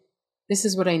 actually, this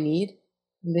is what I need.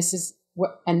 And this is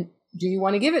and do you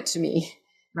want to give it to me?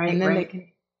 Right. And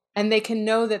then they can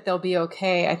know that they'll be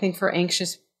okay. I think for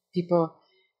anxious people,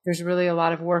 there's really a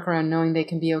lot of work around knowing they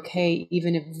can be okay,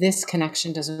 even if this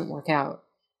connection doesn't work out,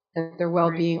 that their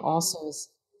well-being also is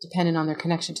dependent on their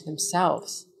connection to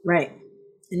themselves. Right.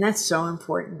 And that's so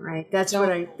important, right? That's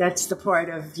the part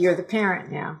of you're the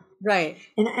parent now. Right.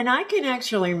 And I can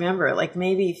actually remember, like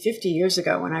maybe 50 years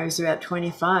ago when I was about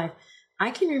 25,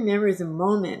 I can remember the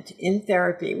moment in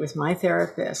therapy with my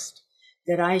therapist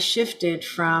that I shifted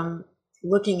from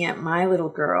looking at my little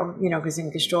girl, because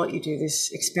in Gestalt you do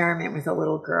this experiment with a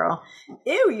little girl.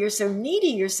 Ew, you're so needy,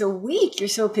 you're so weak, you're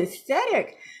so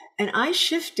pathetic. And I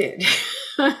shifted.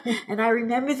 And I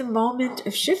remember the moment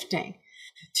of shifting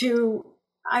to,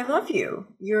 I love you.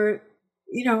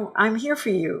 I'm here for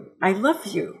you. I love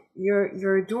you.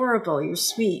 You're adorable. You're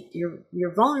sweet.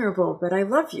 You're vulnerable, but I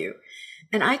love you.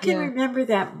 And I can remember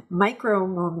that micro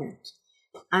moment.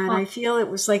 And I feel it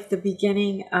was like the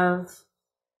beginning of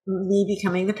me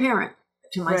becoming the parent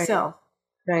to myself.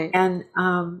 Right. And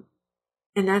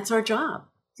that's our job,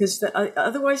 because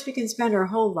otherwise we can spend our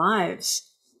whole lives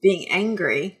being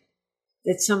angry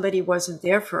that somebody wasn't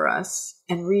there for us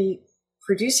and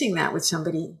reproducing that with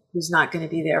somebody who's not going to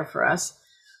be there for us.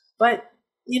 But,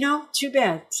 too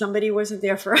bad somebody wasn't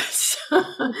there for us.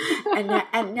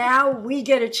 and now we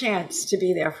get a chance to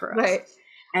be there for us. Right.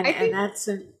 And that's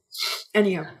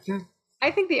anyhow.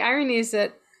 I think the irony is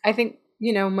that I think,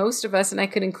 most of us, and I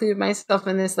could include myself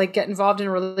in this, like get involved in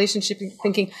a relationship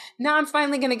thinking, now I'm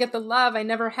finally going to get the love I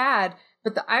never had.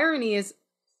 But the irony is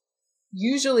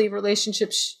usually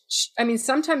relationships,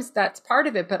 sometimes that's part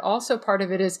of it, but also part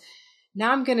of it is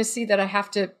now I'm going to see that I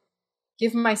have to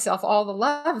give myself all the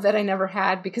love that I never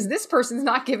had because this person's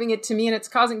not giving it to me and it's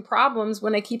causing problems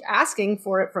when I keep asking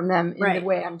for it from them in the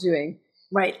way I'm doing.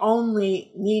 Right.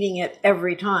 Only needing it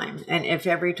every time. And if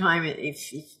every time,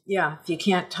 if you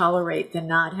can't tolerate the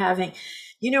not having,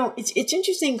 it's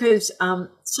interesting because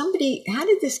somebody, how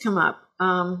did this come up?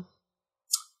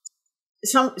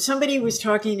 Somebody was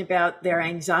talking about their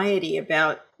anxiety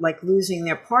about like losing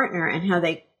their partner and how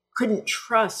they couldn't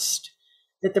trust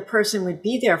that the person would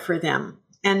be there for them.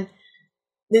 And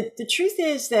the truth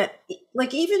is that,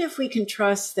 like, even if we can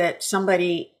trust that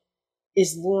somebody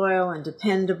is loyal and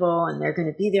dependable and they're going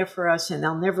to be there for us and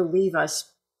they'll never leave us,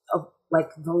 like,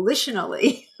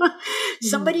 volitionally,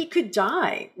 somebody could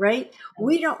die, right?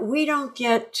 We don't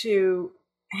get to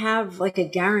have like a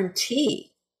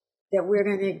guarantee that we're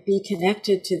going to be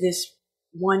connected to this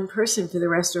one person for the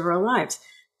rest of our lives.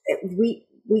 We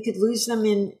could lose them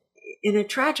in a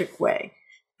tragic way.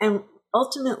 And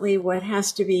ultimately what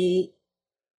has to be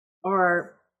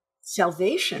our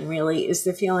salvation really is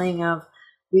the feeling of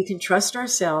we can trust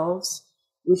ourselves.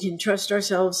 We can trust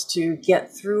ourselves to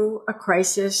get through a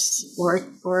crisis or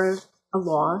a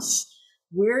loss.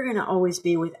 We're going to always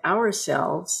be with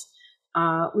ourselves.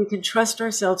 We can trust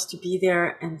ourselves to be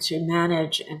there and to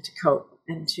manage and to cope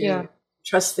and to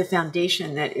trust the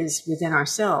foundation that is within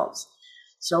ourselves.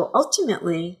 So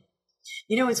ultimately,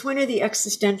 it's one of the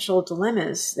existential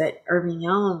dilemmas that Irving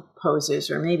Yalom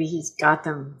poses, or maybe he's got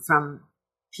them from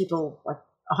people like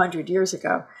 100 years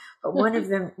ago. But one of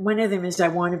them is I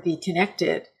want to be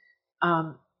connected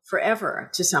forever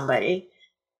to somebody,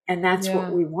 and that's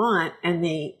what we want. And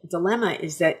the dilemma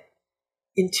is that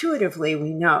intuitively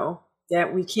we know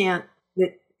that we can't,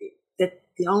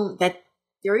 that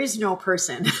there is no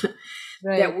person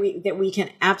Right. that we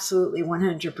can absolutely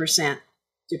 100%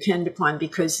 depend upon,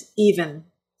 because even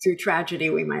through tragedy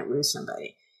we might lose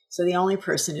somebody. So the only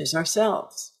person is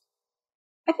ourselves.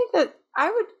 I think that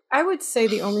I would say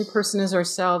the only person is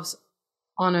ourselves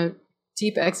on a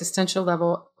deep existential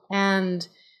level. And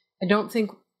I don't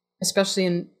think, especially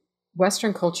in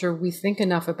Western culture, we think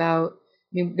enough about,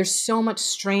 there's so much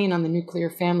strain on the nuclear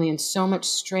family and so much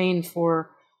strain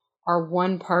for our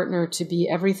one partner to be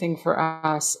everything for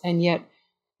us. And yet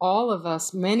all of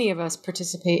us, many of us,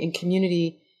 participate in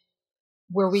community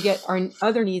where we get our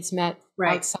other needs met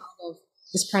outside of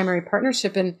this primary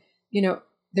partnership. And,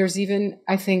 there's even,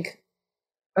 I think,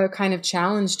 a kind of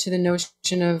challenge to the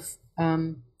notion of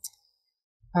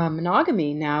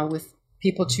monogamy now, with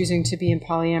people choosing to be in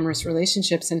polyamorous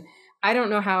relationships. And I don't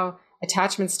know how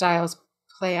attachment styles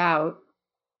play out.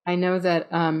 I know that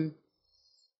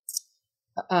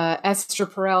Esther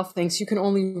Perel thinks you can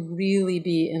only really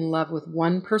be in love with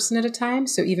one person at a time.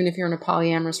 So even if you're in a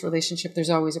polyamorous relationship, there's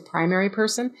always a primary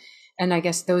person. And I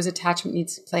guess those attachment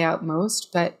needs play out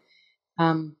most. But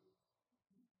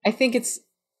I think it's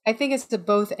a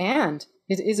both and.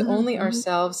 It is only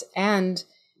ourselves, and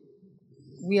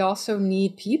we also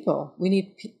need people. We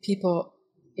need people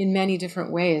in many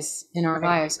different ways in our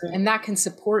lives, and that can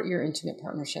support your intimate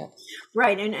partnership.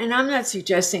 Right, and I'm not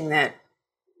suggesting that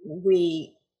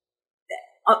we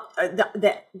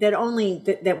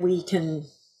that we can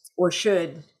or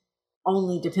should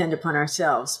only depend upon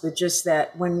ourselves, but just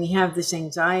that when we have this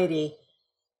anxiety,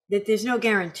 that there's no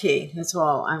guarantee. That's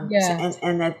all I'm saying,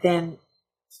 and that then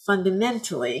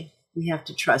fundamentally we have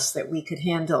to trust that we could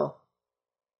handle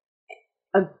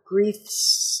a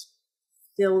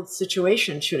grief-filled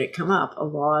situation should it come up, a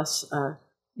loss, an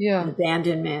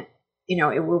abandonment.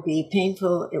 It will be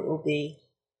painful, it will be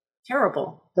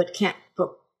terrible, but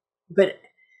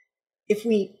if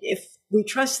we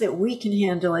trust that we can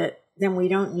handle it, then we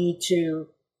don't need to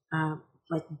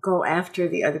go after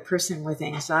the other person with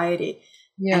anxiety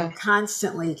and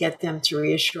constantly get them to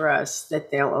reassure us that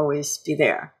they'll always be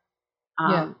there.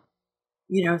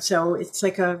 So it's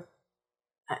like a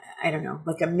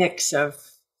mix of,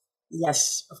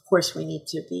 yes, of course we need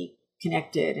to be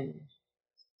connected and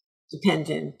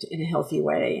dependent in a healthy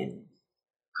way and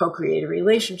co-create a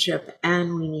relationship,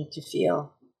 and we need to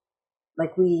feel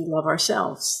like we love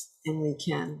ourselves and we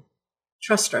can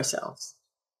trust ourselves.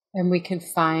 And we can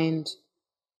find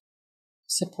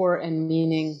support and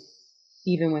meaning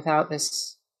even without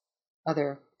this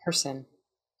other person.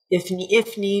 If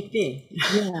need be.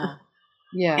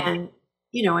 And,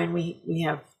 and we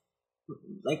have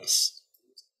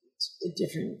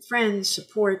different friends,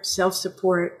 support,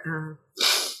 self-support,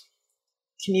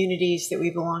 communities that we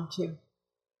belong to.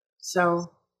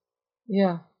 So,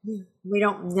 we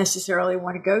don't necessarily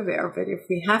want to go there, but if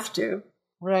we have to.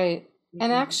 Right.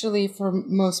 And actually, for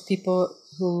most people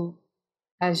who,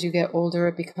 as you get older,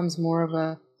 it becomes more of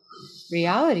a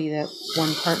reality that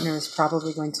one partner is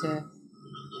probably going to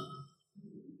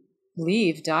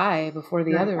die before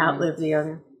the other outlive the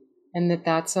other. And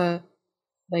that's a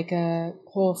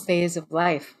whole phase of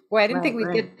life. Boy, I didn't think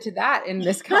we'd get to that in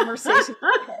this conversation.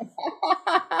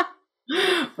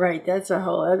 Right, that's a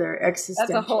whole other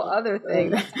existential. That's a whole other thing.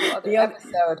 That's a whole other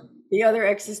episode. The other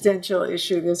existential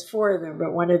issue, there's 4 of them,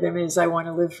 but one of them is I want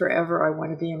to live forever. I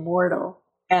want to be immortal.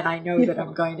 And I know that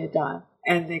I'm going to die.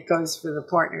 And it goes for the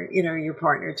partner, your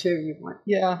partner too. You want.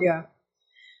 Yeah.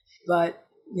 But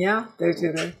those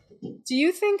are the. Do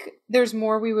you think there's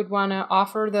more we would want to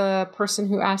offer the person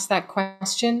who asked that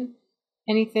question?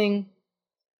 Anything,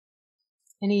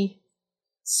 any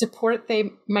support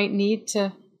they might need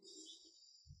to?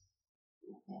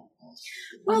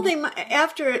 Well, they might,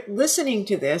 after listening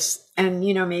to this, and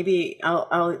maybe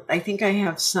I think I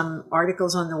have some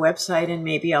articles on the website, and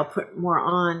maybe I'll put more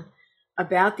on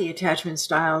about the attachment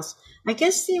styles. I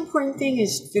guess the important thing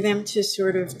is for them to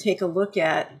sort of take a look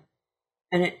at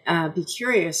and be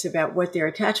curious about what their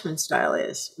attachment style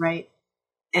is, right?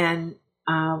 And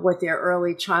what their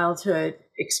early childhood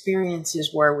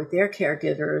experiences were with their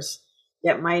caregivers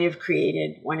that might have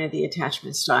created one of the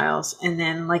attachment styles. And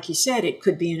then, like you said, it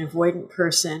could be an avoidant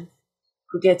person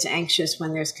who gets anxious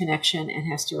when there's connection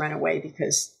and has to run away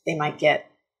because they might get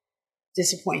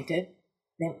disappointed.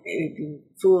 They would be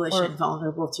foolish and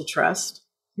vulnerable to trust.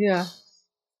 Yeah.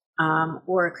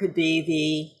 Or it could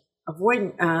be the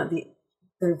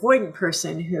avoidant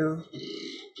person who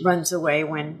runs away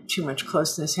when too much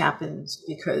closeness happens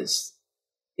because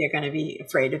they're going to be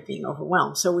afraid of being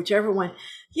overwhelmed. So whichever one,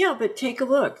 but take a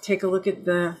look at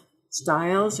the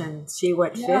styles and see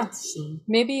what fits.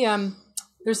 Maybe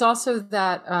there's also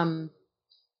that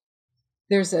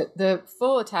the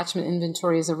full attachment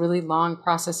inventory is a really long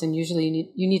process, and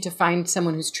usually you need to find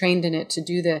someone who's trained in it to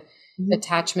do the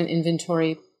attachment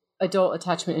inventory, adult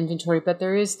attachment inventory. But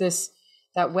there is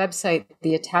that website,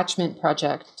 the Attachment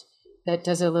Project, that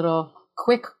does a little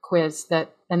quick quiz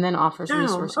and then offers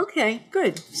resources. Okay,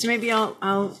 good. So maybe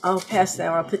I'll pass that,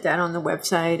 or I'll put that on the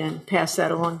website and pass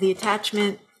that along. The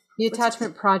Attachment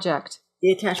Project.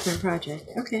 The Attachment Project.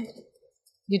 Okay.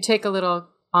 You take a little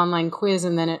online quiz,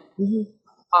 and then it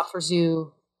offers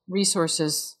you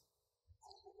resources.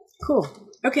 Cool.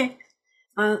 Okay.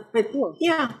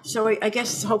 So I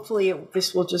guess hopefully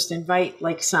this will just invite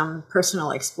like some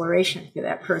personal exploration for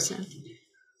that person.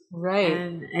 Right.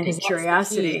 And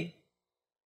curiosity.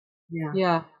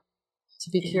 Yeah. To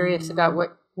be curious about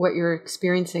what you're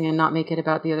experiencing and not make it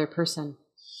about the other person.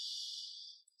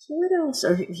 So what else?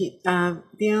 I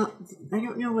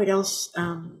don't know what else.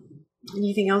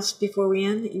 Anything else before we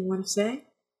end that you want to say?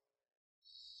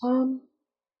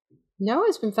 No,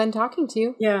 it's been fun talking to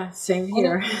you. Yeah, same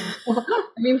here.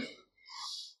 I mean,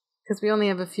 because we only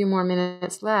have a few more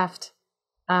minutes left.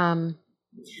 I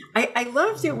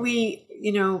love that we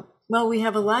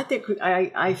have a lot that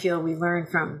I feel we learn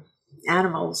from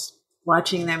animals,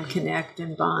 watching them connect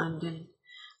and bond. And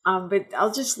but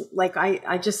I'll just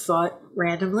I just thought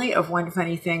randomly of one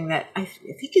funny thing that I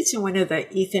think it's in one of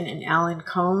the Ethan and Alan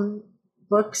Cohen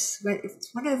books. It's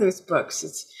one of those books.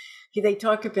 They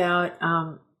talk about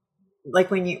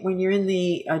like when you're in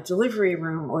the delivery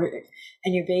room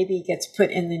and your baby gets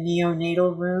put in the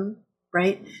neonatal room,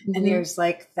 right? Mm-hmm. And there's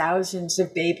like thousands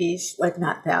of babies, like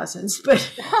not thousands,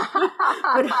 but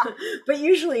but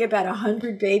usually about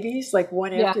 100 babies, like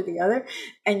one after the other,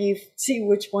 and you see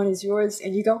which one is yours,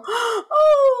 and you go,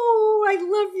 "Oh, I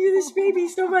love you, this baby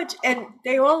so much," and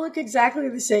they all look exactly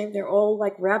the same. They're all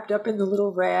like wrapped up in the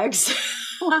little rags,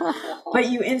 but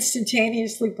you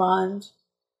instantaneously bond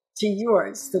to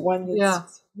yours, the one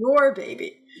that's your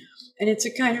baby. And it's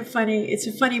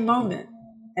a funny moment,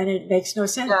 and it makes no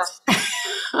sense.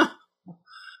 Yeah.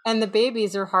 And the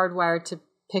babies are hardwired to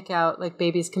pick out, like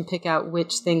babies can pick out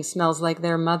which thing smells like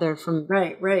their mother from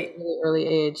right. a really early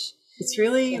age. It's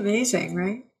really amazing,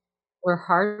 right? We're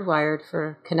hardwired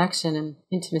for connection and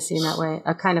intimacy in that way,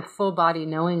 a kind of full body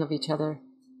knowing of each other.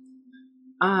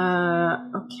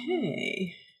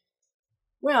 Okay.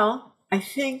 Well, I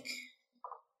think,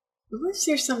 unless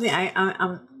there's something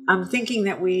I'm thinking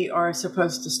that we are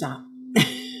supposed to stop.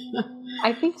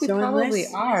 I think we probably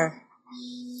are.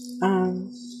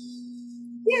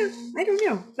 Yeah, I don't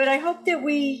know, but I hope that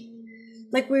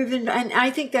and I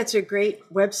think that's a great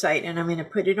website, and I'm going to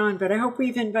put it on. But I hope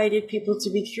we've invited people to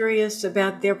be curious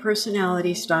about their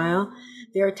personality style,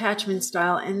 their attachment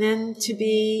style, and then to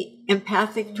be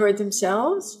empathic toward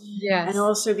themselves. Yes. And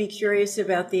also be curious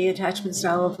about the attachment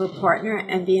style of a partner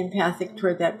and be empathic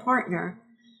toward that partner.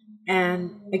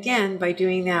 And again, by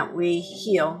doing that, we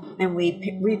heal and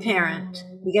we reparent.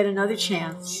 We get another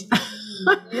chance.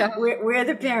 Yeah. We're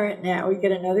the parent now. We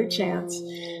get another chance.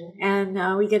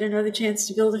 And we get another chance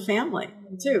to build a family,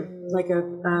 too, like a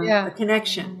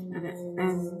connection.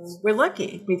 And we're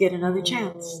lucky. We get another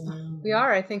chance. We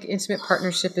are. I think intimate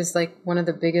partnership is like one of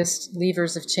the biggest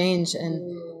levers of change,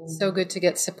 and so good to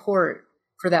get support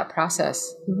for that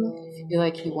process. Mm-hmm. If you feel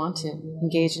like you want to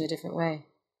engage in a different way.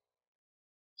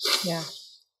 Yeah.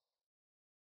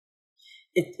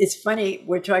 It's funny.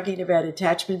 We're talking about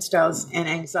attachment styles and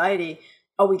anxiety.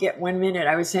 Oh, we get 1 minute.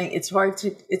 I was saying it's hard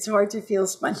to feel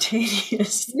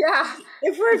spontaneous. Yeah.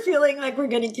 If we're feeling like we're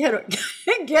going to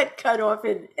get cut off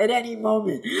at any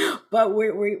moment, but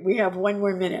we have 1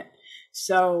 more minute.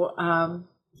 So, I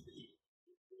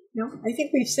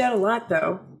think we've said a lot,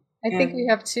 though. I think we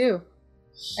have too.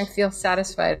 I feel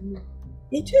satisfied.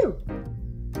 Me too.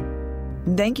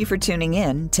 Thank you for tuning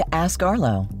in to Ask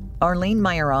Arlo. Arlene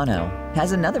Majorano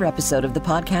has another episode of the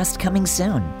podcast coming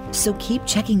soon, so keep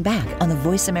checking back on the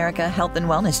Voice America Health and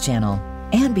Wellness channel.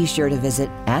 And be sure to visit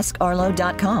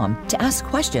AskArlo.com to ask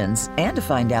questions and to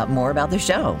find out more about the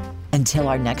show. Until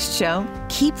our next show,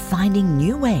 keep finding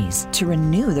new ways to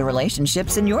renew the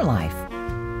relationships in your life.